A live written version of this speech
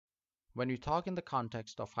When we talk in the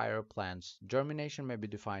context of higher plants, germination may be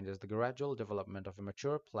defined as the gradual development of a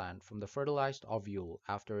mature plant from the fertilized ovule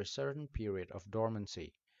after a certain period of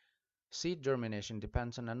dormancy. Seed germination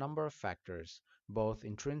depends on a number of factors, both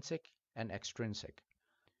intrinsic and extrinsic.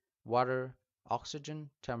 Water, oxygen,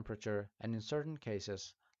 temperature, and in certain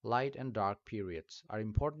cases, light and dark periods are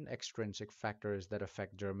important extrinsic factors that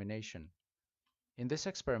affect germination. In this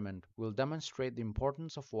experiment, we'll demonstrate the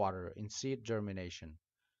importance of water in seed germination.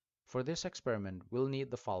 For this experiment, we'll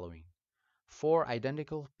need the following: 4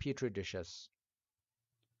 identical petri dishes,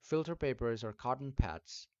 filter papers or cotton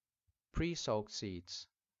pads, pre-soaked seeds,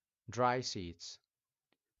 dry seeds.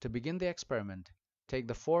 To begin the experiment, take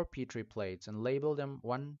the 4 petri plates and label them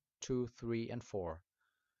 1, 2, 3, and 4.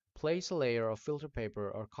 Place a layer of filter paper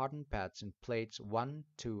or cotton pads in plates 1,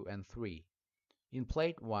 2, and 3. In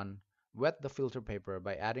plate 1, wet the filter paper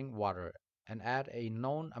by adding water and add a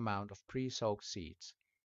known amount of pre-soaked seeds.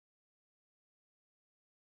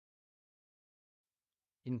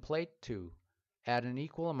 In plate 2, add an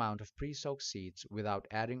equal amount of pre-soaked seeds without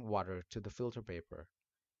adding water to the filter paper.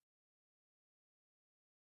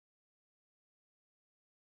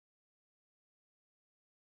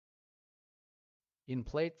 In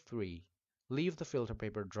plate 3, leave the filter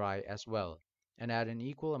paper dry as well and add an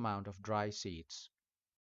equal amount of dry seeds.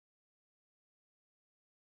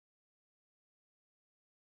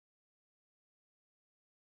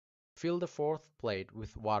 Fill the 4th plate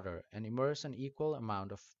with water and immerse an equal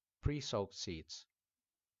amount of pre-soaked seeds.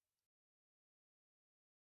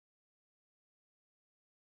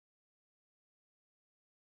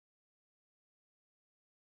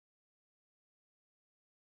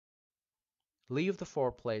 Leave the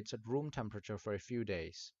 4 plates at room temperature for a few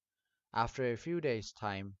days. After a few days'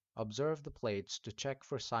 time, observe the plates to check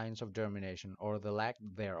for signs of germination or the lack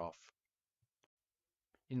thereof.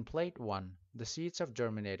 In plate 1, the seeds have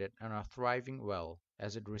germinated and are thriving well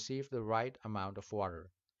as it received the right amount of water.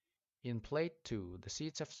 In plate 2, the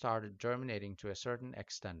seeds have started germinating to a certain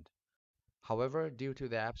extent. However, due to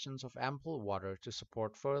the absence of ample water to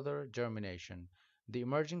support further germination, the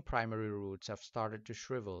emerging primary roots have started to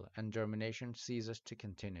shrivel and germination ceases to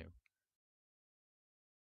continue.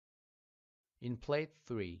 In plate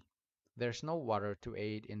 3, there's no water to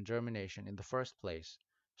aid in germination in the first place,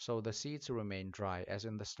 so the seeds remain dry as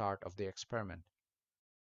in the start of the experiment.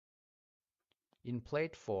 In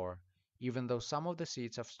plate 4, even though some of the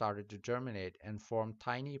seeds have started to germinate and form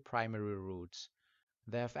tiny primary roots,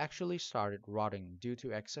 they have actually started rotting due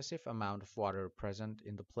to excessive amount of water present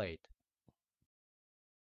in the plate.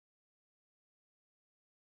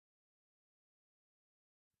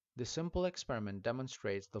 This simple experiment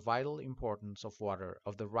demonstrates the vital importance of water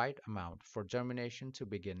of the right amount for germination to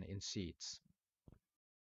begin in seeds.